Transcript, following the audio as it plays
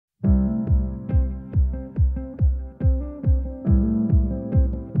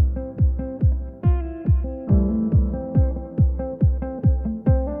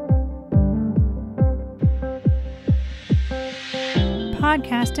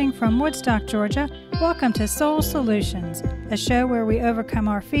Podcasting from Woodstock, Georgia, welcome to Soul Solutions, a show where we overcome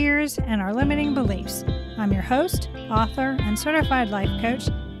our fears and our limiting beliefs. I'm your host, author, and certified life coach,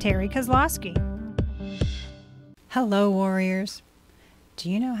 Terry Kozlowski. Hello, warriors.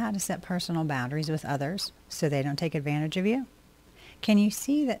 Do you know how to set personal boundaries with others so they don't take advantage of you? Can you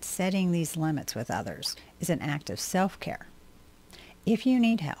see that setting these limits with others is an act of self-care? If you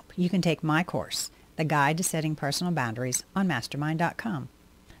need help, you can take my course, The Guide to Setting Personal Boundaries, on mastermind.com.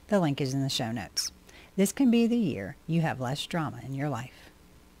 The link is in the show notes. This can be the year you have less drama in your life.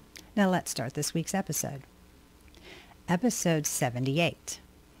 Now let's start this week's episode. Episode 78.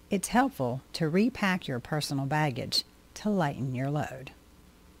 It's helpful to repack your personal baggage to lighten your load.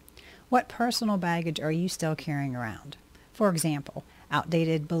 What personal baggage are you still carrying around? For example,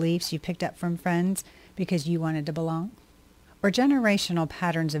 outdated beliefs you picked up from friends because you wanted to belong? Or generational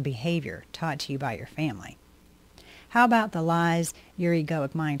patterns of behavior taught to you by your family? How about the lies your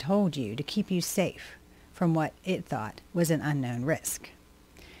egoic mind told you to keep you safe from what it thought was an unknown risk?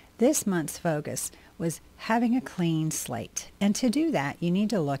 This month's focus was having a clean slate, and to do that, you need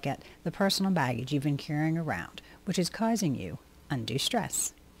to look at the personal baggage you've been carrying around, which is causing you undue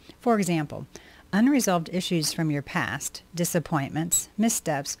stress. For example, unresolved issues from your past, disappointments,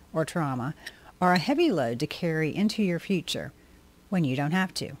 missteps, or trauma are a heavy load to carry into your future when you don't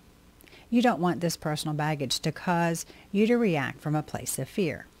have to. You don't want this personal baggage to cause you to react from a place of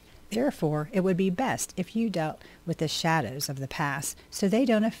fear. Therefore, it would be best if you dealt with the shadows of the past so they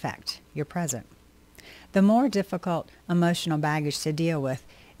don't affect your present. The more difficult emotional baggage to deal with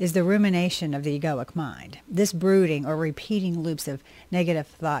is the rumination of the egoic mind. This brooding or repeating loops of negative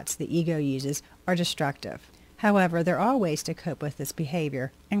thoughts the ego uses are destructive. However, there are ways to cope with this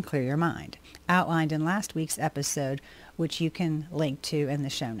behavior and clear your mind, outlined in last week's episode, which you can link to in the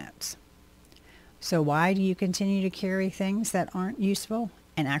show notes. So why do you continue to carry things that aren't useful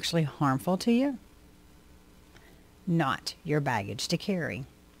and actually harmful to you? Not your baggage to carry.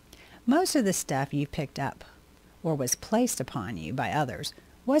 Most of the stuff you picked up or was placed upon you by others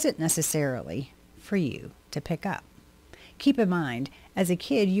wasn't necessarily for you to pick up. Keep in mind, as a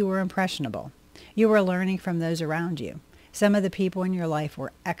kid, you were impressionable. You were learning from those around you. Some of the people in your life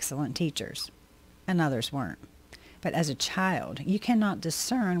were excellent teachers, and others weren't. But as a child, you cannot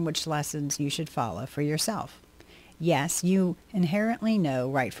discern which lessons you should follow for yourself. Yes, you inherently know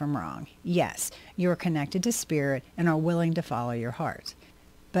right from wrong. Yes, you are connected to spirit and are willing to follow your heart.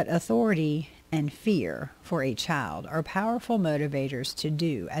 But authority and fear for a child are powerful motivators to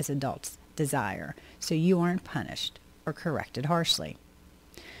do as adults desire, so you aren't punished or corrected harshly.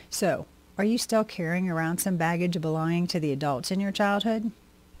 So, are you still carrying around some baggage belonging to the adults in your childhood?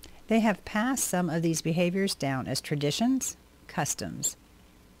 They have passed some of these behaviors down as traditions, customs,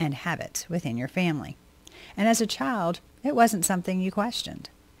 and habits within your family. And as a child, it wasn't something you questioned.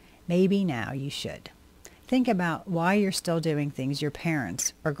 Maybe now you should. Think about why you're still doing things your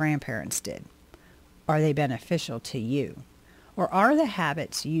parents or grandparents did. Are they beneficial to you? Or are the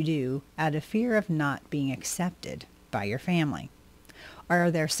habits you do out of fear of not being accepted by your family? Are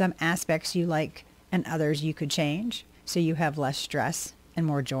there some aspects you like and others you could change so you have less stress and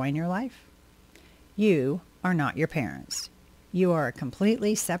more joy in your life? You are not your parents. You are a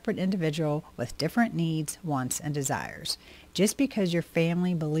completely separate individual with different needs, wants, and desires. Just because your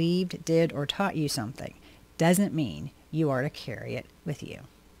family believed, did, or taught you something doesn't mean you are to carry it with you.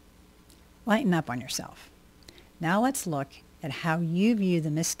 Lighten up on yourself. Now let's look at how you view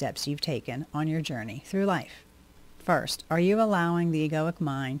the missteps you've taken on your journey through life. First, are you allowing the egoic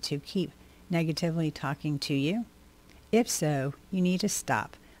mind to keep negatively talking to you? If so, you need to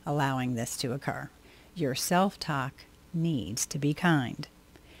stop allowing this to occur. Your self-talk needs to be kind.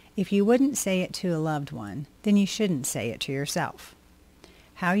 If you wouldn't say it to a loved one, then you shouldn't say it to yourself.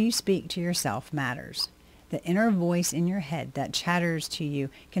 How you speak to yourself matters. The inner voice in your head that chatters to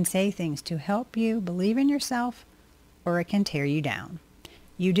you can say things to help you believe in yourself, or it can tear you down.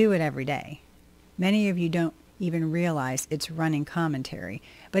 You do it every day. Many of you don't even realize it's running commentary,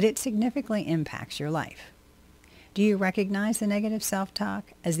 but it significantly impacts your life. Do you recognize the negative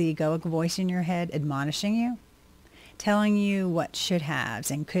self-talk as the egoic voice in your head admonishing you? Telling you what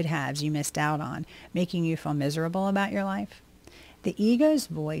should-haves and could-haves you missed out on, making you feel miserable about your life? The ego's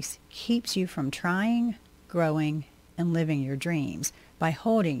voice keeps you from trying, growing, and living your dreams by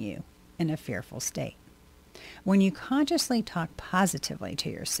holding you in a fearful state. When you consciously talk positively to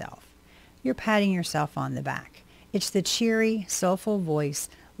yourself, you're patting yourself on the back. It's the cheery, soulful voice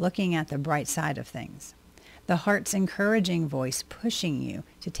looking at the bright side of things. The heart's encouraging voice pushing you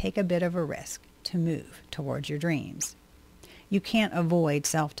to take a bit of a risk to move towards your dreams. You can't avoid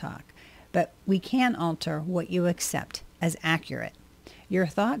self-talk, but we can alter what you accept as accurate. Your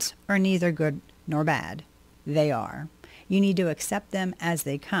thoughts are neither good nor bad. They are. You need to accept them as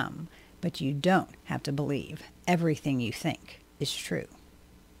they come, but you don't have to believe everything you think is true.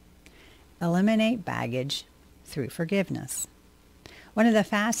 Eliminate baggage through forgiveness. One of the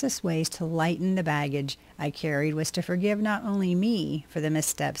fastest ways to lighten the baggage I carried was to forgive not only me for the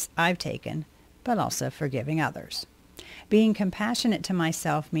missteps I've taken, but also forgiving others. Being compassionate to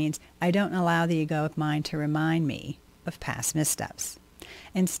myself means I don't allow the egoic mind to remind me of past missteps.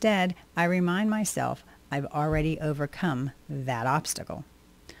 Instead, I remind myself I've already overcome that obstacle.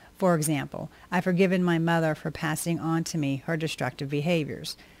 For example, I've forgiven my mother for passing on to me her destructive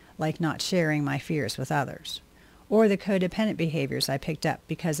behaviors, like not sharing my fears with others, or the codependent behaviors I picked up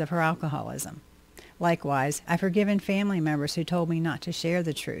because of her alcoholism. Likewise, I've forgiven family members who told me not to share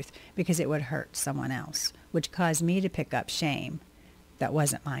the truth because it would hurt someone else, which caused me to pick up shame that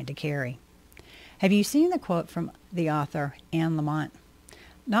wasn't mine to carry. Have you seen the quote from the author Anne Lamott?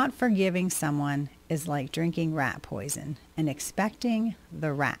 Not forgiving someone is like drinking rat poison and expecting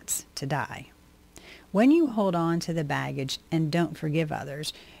the rats to die. When you hold on to the baggage and don't forgive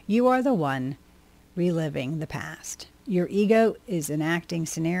others, you are the one reliving the past. Your ego is enacting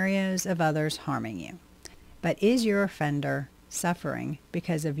scenarios of others harming you. But is your offender suffering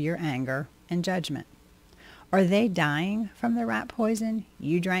because of your anger and judgment? Are they dying from the rat poison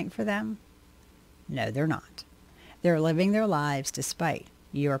you drank for them? No, they're not. They're living their lives despite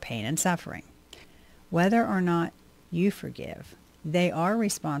your pain and suffering. Whether or not you forgive, they are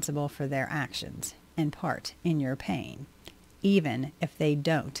responsible for their actions and part in your pain, even if they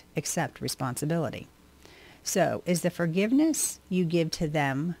don't accept responsibility. So, is the forgiveness you give to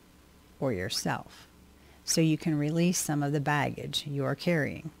them or yourself, so you can release some of the baggage you are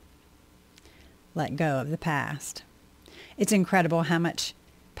carrying? Let go of the past. It's incredible how much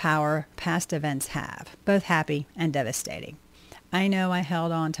power past events have, both happy and devastating. I know I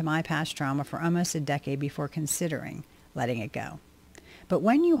held on to my past trauma for almost a decade before considering letting it go. But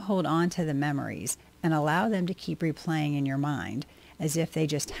when you hold on to the memories and allow them to keep replaying in your mind as if they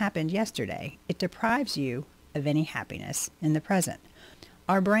just happened yesterday, it deprives you of any happiness in the present.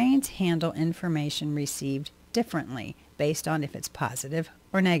 Our brains handle information received differently based on if it's positive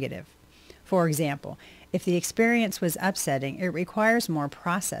or negative. For example, if the experience was upsetting, it requires more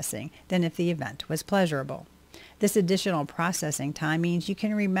processing than if the event was pleasurable. This additional processing time means you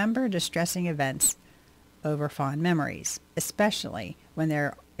can remember distressing events over fond memories, especially when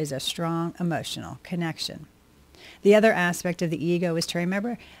there is a strong emotional connection. The other aspect of the ego is to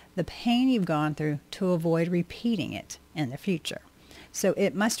remember the pain you've gone through to avoid repeating it in the future. So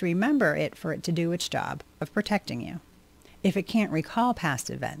it must remember it for it to do its job of protecting you. If it can't recall past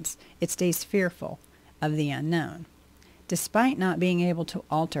events, it stays fearful of the unknown. Despite not being able to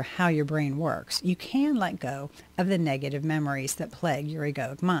alter how your brain works, you can let go of the negative memories that plague your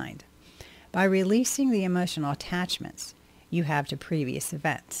egoic mind by releasing the emotional attachments you have to previous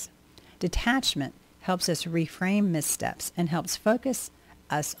events. Detachment helps us reframe missteps and helps focus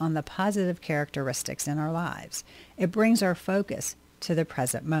us on the positive characteristics in our lives. It brings our focus to the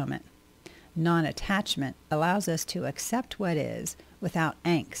present moment. Non-attachment allows us to accept what is without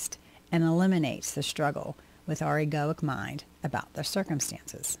angst and eliminates the struggle with our egoic mind about the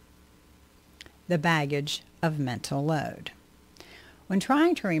circumstances. The baggage of mental load. When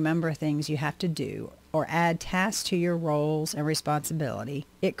trying to remember things you have to do or add tasks to your roles and responsibility,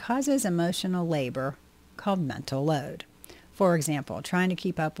 it causes emotional labor called mental load. For example, trying to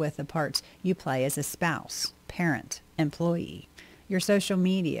keep up with the parts you play as a spouse, parent, employee, your social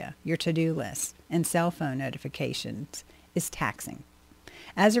media, your to-do lists, and cell phone notifications is taxing.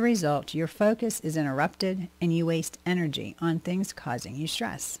 As a result, your focus is interrupted and you waste energy on things causing you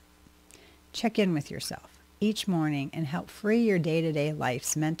stress. Check in with yourself each morning and help free your day-to-day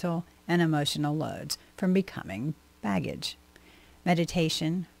life's mental and emotional loads from becoming baggage.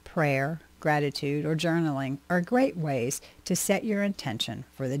 Meditation, prayer, gratitude, or journaling are great ways to set your intention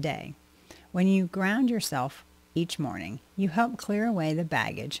for the day. When you ground yourself each morning, you help clear away the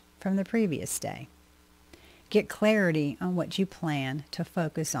baggage from the previous day. Get clarity on what you plan to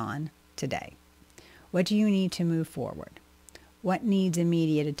focus on today. What do you need to move forward? What needs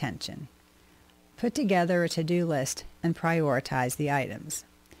immediate attention? Put together a to-do list and prioritize the items.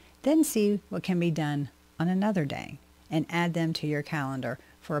 Then see what can be done on another day and add them to your calendar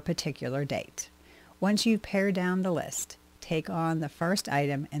for a particular date. Once you've pared down the list, take on the first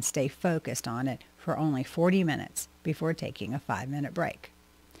item and stay focused on it for only 40 minutes before taking a 5-minute break.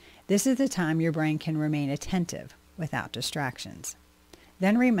 This is the time your brain can remain attentive without distractions.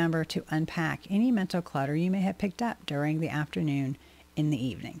 Then remember to unpack any mental clutter you may have picked up during the afternoon in the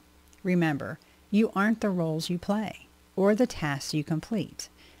evening. Remember, you aren't the roles you play or the tasks you complete.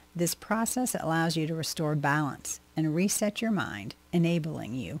 This process allows you to restore balance and reset your mind,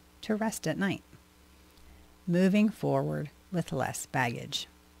 enabling you to rest at night. Moving forward with less baggage.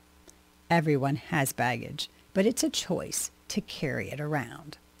 Everyone has baggage, but it's a choice to carry it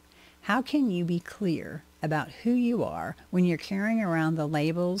around. How can you be clear about who you are when you're carrying around the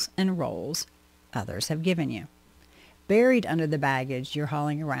labels and roles others have given you? Buried under the baggage you're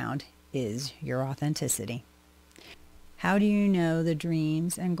hauling around is your authenticity. How do you know the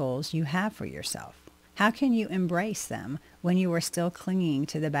dreams and goals you have for yourself? How can you embrace them when you are still clinging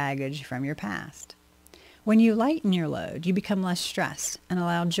to the baggage from your past? When you lighten your load, you become less stressed and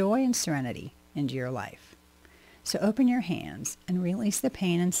allow joy and serenity into your life. So open your hands and release the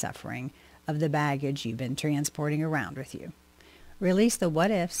pain and suffering of the baggage you've been transporting around with you. Release the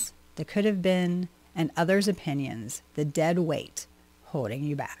what ifs, the could have been, and others' opinions, the dead weight holding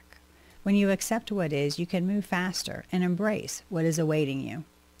you back. When you accept what is, you can move faster and embrace what is awaiting you.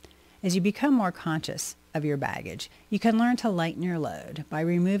 As you become more conscious of your baggage, you can learn to lighten your load by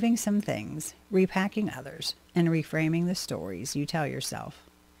removing some things, repacking others, and reframing the stories you tell yourself.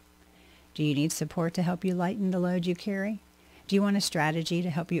 Do you need support to help you lighten the load you carry? Do you want a strategy to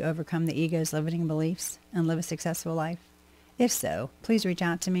help you overcome the ego's limiting beliefs and live a successful life? If so, please reach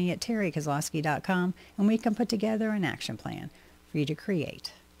out to me at terrykozlowski.com and we can put together an action plan for you to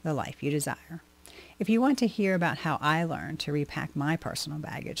create the life you desire. If you want to hear about how I learned to repack my personal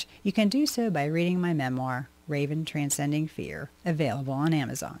baggage, you can do so by reading my memoir, Raven Transcending Fear, available on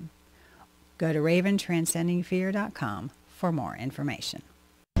Amazon. Go to raventranscendingfear.com for more information.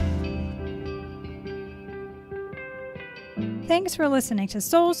 Thanks for listening to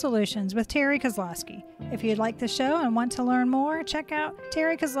Soul Solutions with Terry Kozlowski. If you'd like the show and want to learn more, check out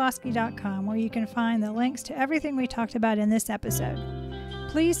terrykozlowski.com where you can find the links to everything we talked about in this episode.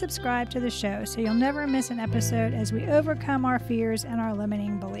 Please subscribe to the show so you'll never miss an episode as we overcome our fears and our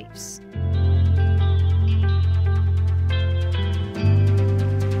limiting beliefs.